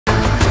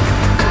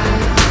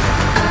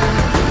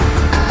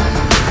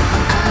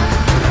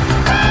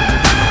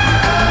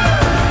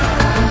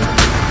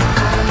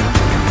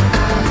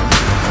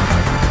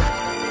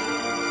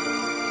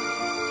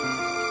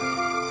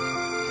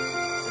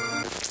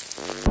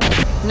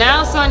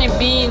Now Sonny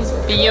being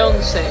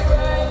Beyonce.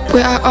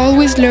 We are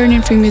always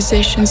learning from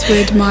musicians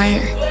we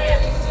admire.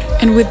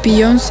 And with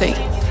Beyonce,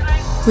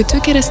 we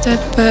took it a step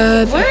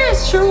further. Where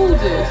is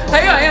shoulders?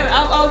 Hang on,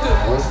 I'll do it.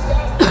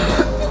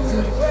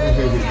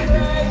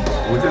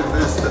 What is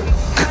this?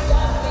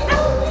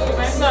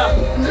 Mess up.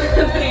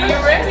 Okay, you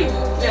ready?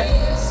 Yeah.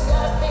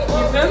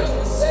 You film?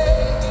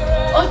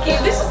 Okay,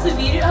 this is the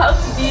video how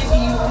to be a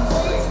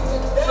Beyonce.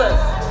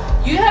 First,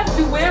 you have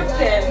to wear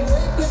pants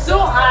so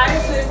high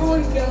so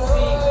everyone can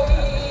see.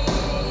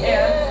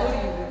 And what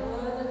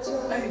do you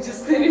do? I'm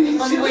just sitting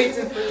in I'm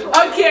waiting for you.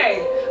 Okay,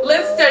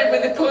 let's start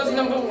with the pose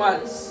number 1. 1, 2,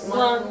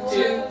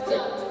 3.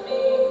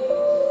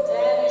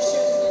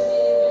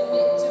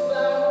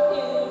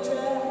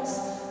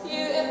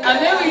 I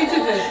never you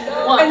did this.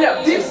 I know.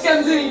 Deep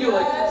comes in and you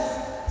like this.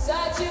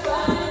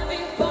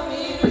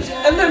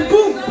 And then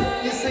boom,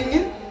 you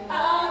singing.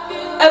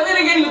 And then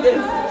again you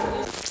dance.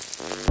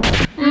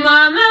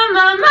 Mama,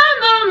 mama,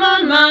 mama,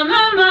 mama,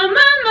 mama,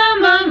 mama,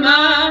 mama.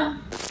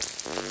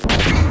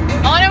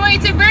 On our way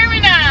to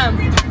Birmingham.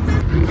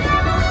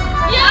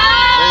 Yeah!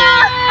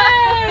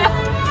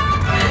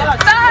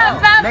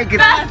 Make it.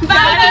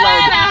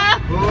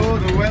 Oh,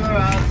 the weather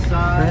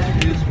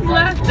outside is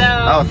flat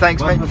though. Oh,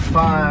 thanks, mate. The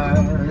fire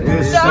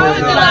is so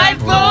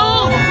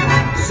delightful.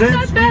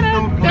 Since we've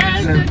no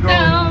place to go.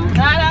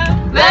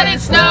 Let it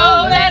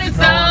snow, let it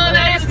snow,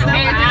 let it snow.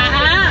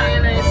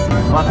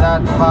 But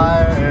that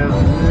fire is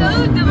So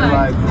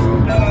delightful.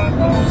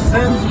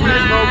 Since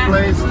we've no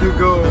place to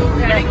go.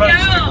 Let it go.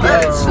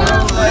 Let it snow,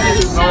 let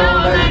it snow,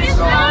 let it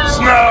snow.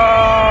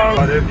 Snow!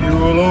 But if you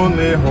will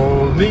only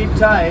hold me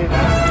tight.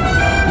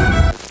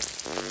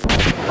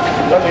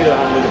 Don't need a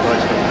hand with the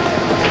price.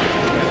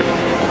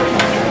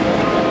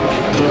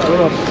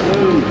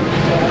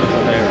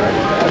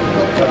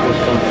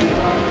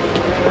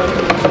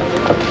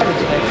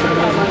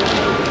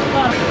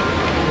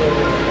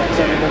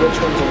 Which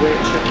one's a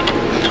which?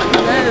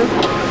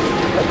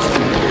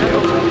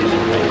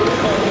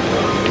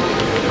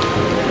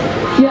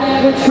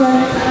 Yeah, which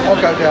one?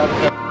 Okay, yeah.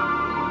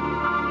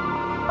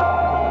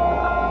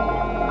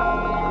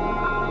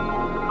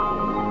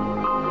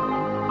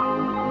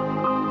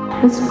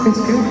 It's good.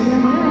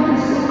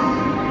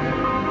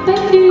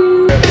 Thank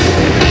you.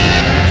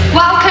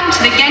 Welcome to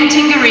the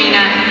Genting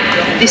Arena.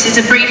 This is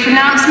a brief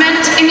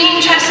announcement in the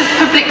interest of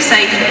public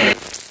safety.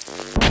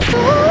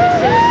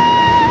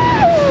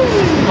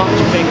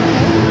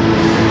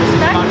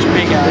 Much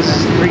bigger. This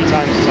is 3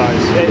 times the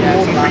size.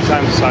 More than 3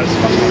 times the size of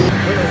this one.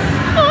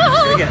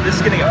 This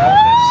is gonna get hot.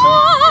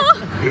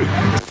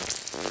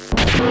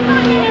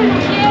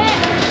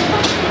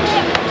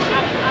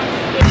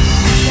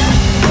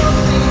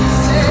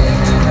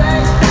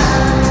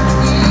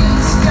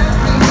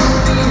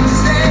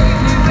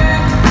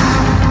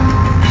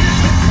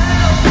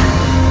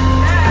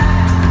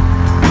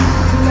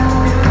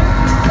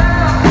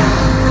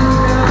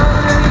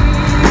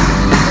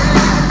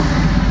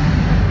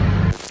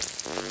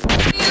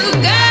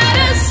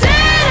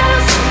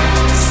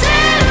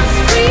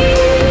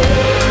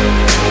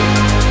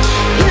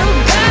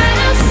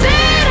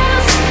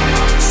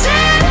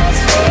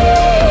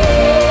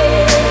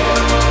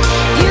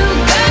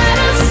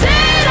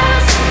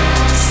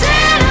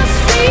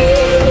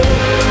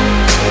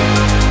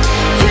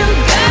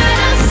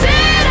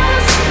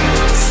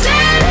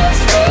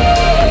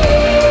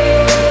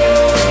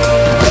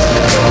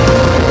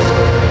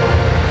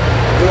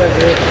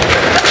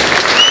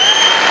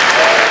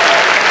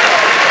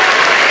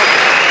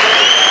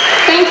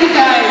 Thank you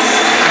guys.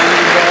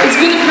 It's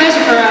been a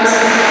pleasure for us.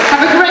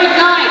 Have a great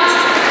night.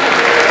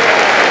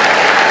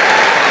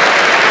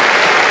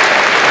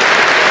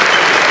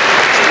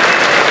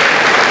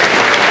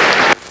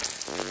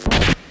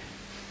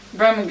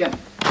 Birmingham.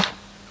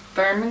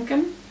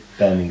 Birmingham?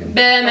 Birmingham.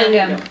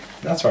 Birmingham.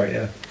 That's right,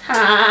 yeah.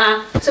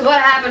 So what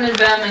happened in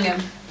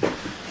Birmingham?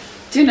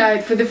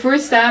 Tonight, for the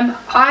first time,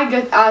 I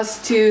got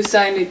asked to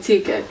sign a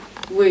ticket,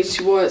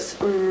 which was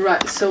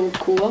so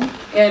cool.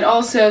 And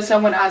also,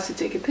 someone asked to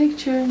take a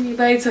picture of me,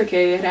 but it's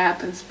okay, it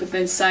happens. But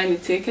then sign a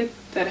ticket,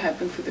 that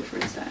happened for the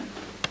first time.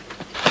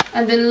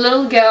 And then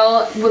little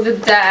girl with a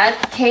dad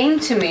came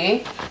to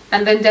me,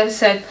 and then dad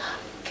said,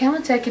 "Can we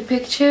take a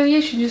picture of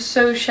you?" She's just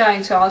so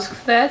shy to ask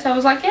for that. I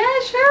was like, "Yeah,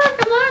 sure,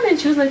 come on." And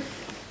she was like,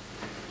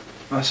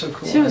 That's so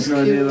cool. She was I had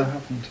no idea cute. that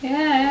happened.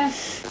 "Yeah."